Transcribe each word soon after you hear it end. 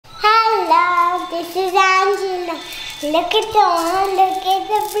Look at the one, look at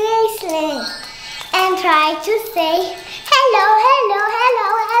the bracelet. And try to say hello, hello, hello,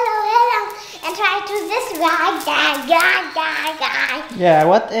 hello, hello. And try to this guy. Yeah,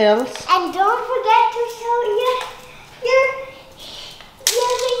 what else? And don't forget to show your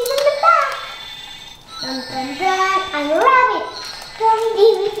rings in the back. Dun, dun, dun. I'm a rabbit from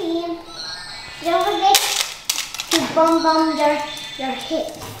DVD. Don't forget to bum your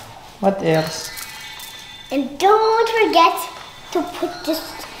hips. What else? And don't forget to put this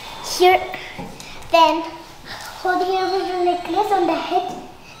here. Then hold here with your necklace on the head.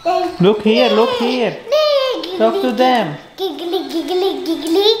 Then Look here, look here. Talk to them. Giggly, giggly,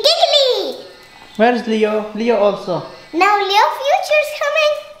 giggly, giggly. Where's Leo? Leo also. Now Leo Future's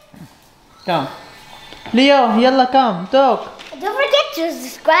coming. Come. Leo, yalla come, talk. Don't forget to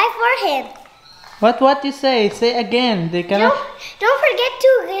subscribe for him. What you say? Say again. They cannot Don't forget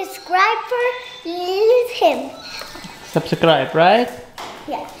to subscribe for him. subscribe, right?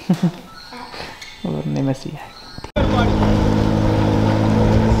 Yeah. ورني مسيح.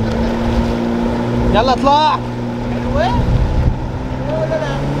 يلا اطلع.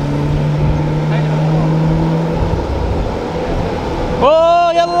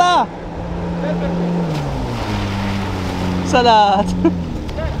 اوه يلا. صلاة.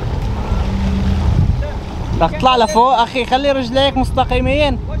 بدك تطلع لفوق اخي، خلي رجليك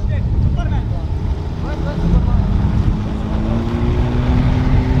مستقيمين.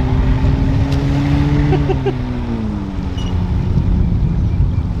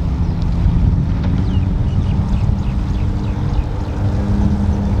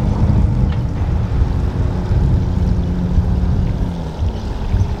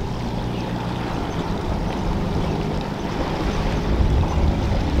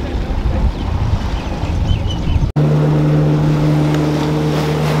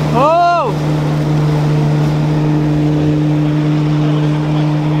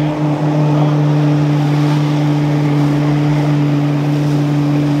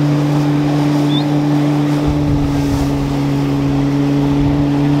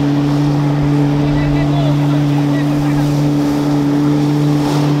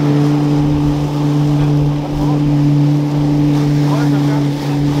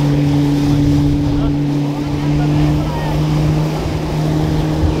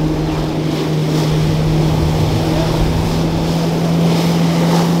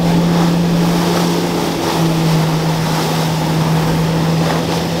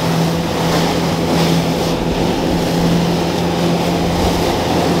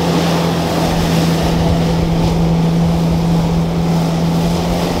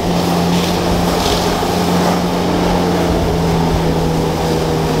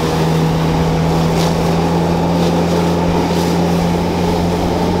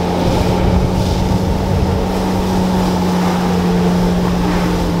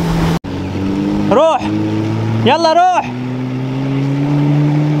 روح يلا روح.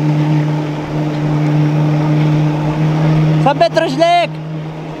 ثبت رجليك.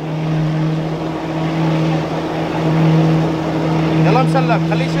 يلا مسلم،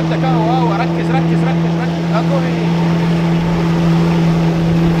 خليه يشدك. ركز ركز ركز ركز. لا تروح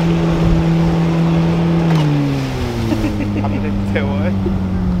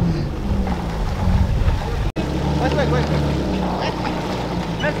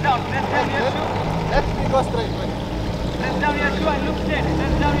Press down your shoe. Let me go straight. Press down your shoe and look straight.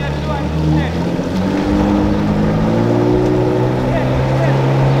 Press down your shoe and look straight.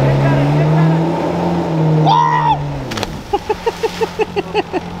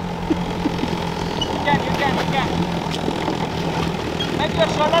 You can. Make your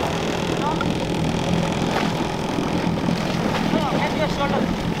shoulder. No, make your shoulder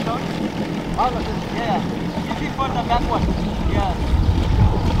down. Yeah. Easy for the back one. Yeah.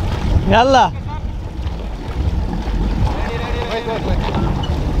 يلا. Wait.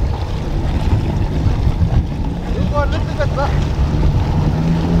 You go a little bit back.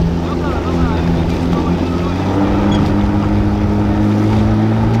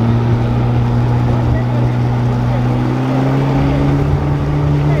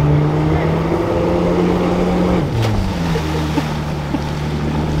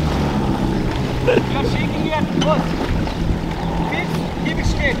 You're shaking your toes. Please keep it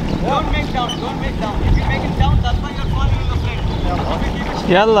straight. Don't make down. If you make it down, that's why you're falling in the front. Okay, keep it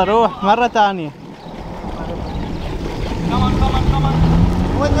straight. يلا روح مرة تانية. Come on.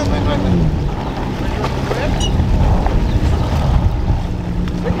 Wait.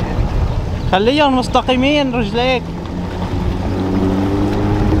 خليهم مستقيمين رجليك.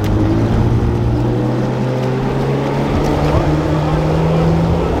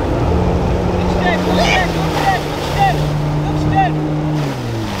 Straight.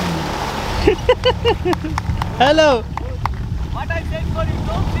 هلو. What I said for you,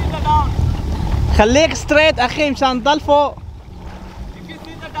 don't see the down. خليك ستريت اخي مشان تضل فوق. If you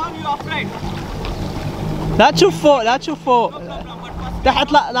see the down, you are afraid. لا تشوف فوق، لا تشوف فوق. No problem, but first.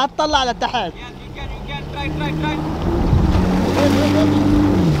 تحت، لا تطلع لتحت. Yes, you can try.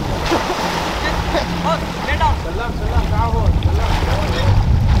 Boss, lay down. سلام تعال هون سلام.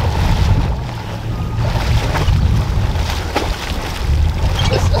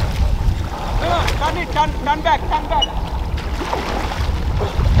 Turn back.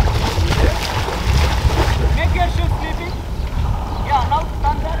 Make your shoes sleepy. Yeah, now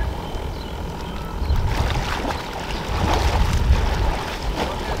turn back.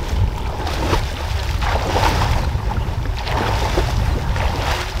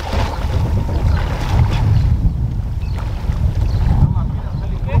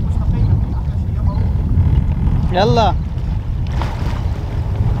 يلا.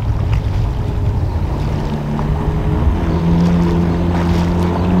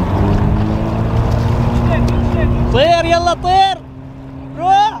 طير يلا طير.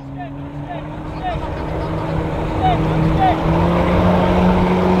 روح.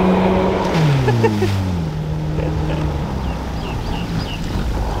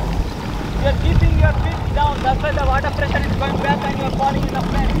 You're keeping your feet down. That's why the water pressure is going back and you're falling in the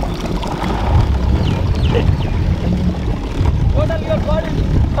plane. Total your body.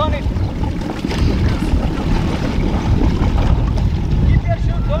 Turn it. Keep your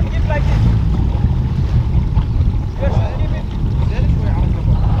shoes. Don't keep like this. Your shoes, keep it.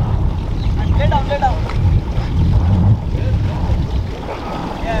 And lay down.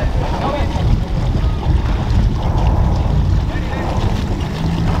 Yeah. Now wait.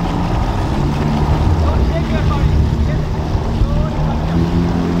 Don't shake your body.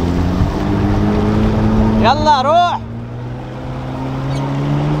 يلا روح.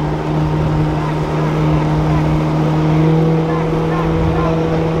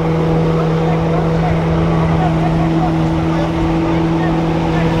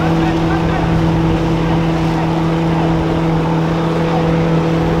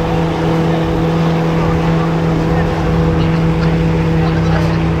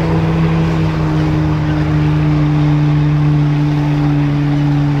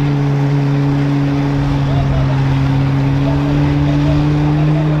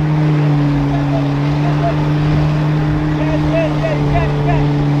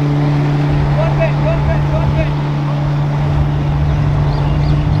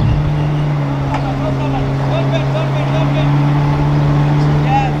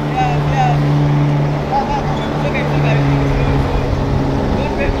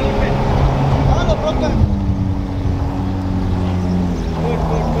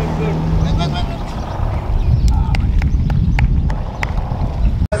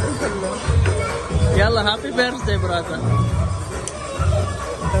 يلا هابي بيرثداي براتا.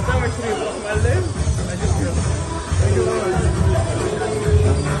 23 روح معلم.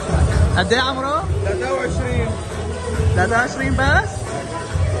 قد ايه عمره؟ 23. 23 بس؟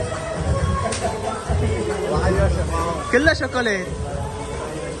 واحد يا شباب. كلها شوكولات.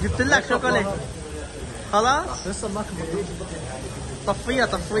 جبت لك شوكولات. خلاص؟ لسه ما كملت.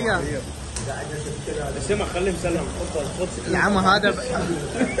 طفيها. اسمع خليه مسلم. تفضل. العم هذا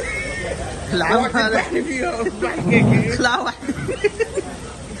العم هذا احكي فيها احكي. اخلع واحد.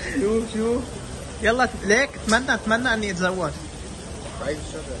 شوف. يلا ليك اتمنى اني اتزوج. بعيد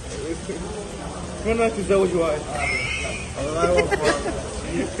الشر. اتمنى تتزوج وايد. الله يوفقك.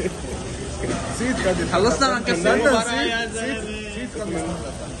 نسيت قد خلصنا من كسر المباراة يا نسيت زلمة.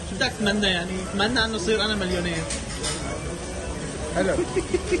 شو بدك تتمنى يعني؟ اتمنى انه اصير انا مليونير. حلو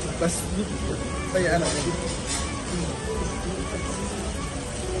بس زي انا.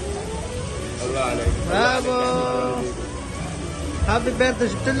 الله عليك. برافو. هابي بيرثداي.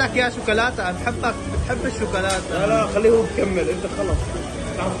 جبت لك يا شوكولاته. انا بحبك، بتحب الشوكولاته. لا خليه هو يكمل. انت خلص.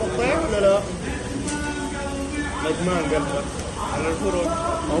 تعرف تقطع ولا لا؟ ندمان قلبك على الفرن.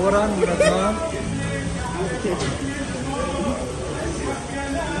 فورا ندمان.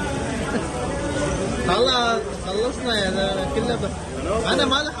 خلاص خلصنا يا زلمه كلها. انا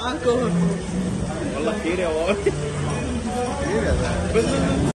ما رح اكل والله كثير يا ولد. كثير يا زلمه.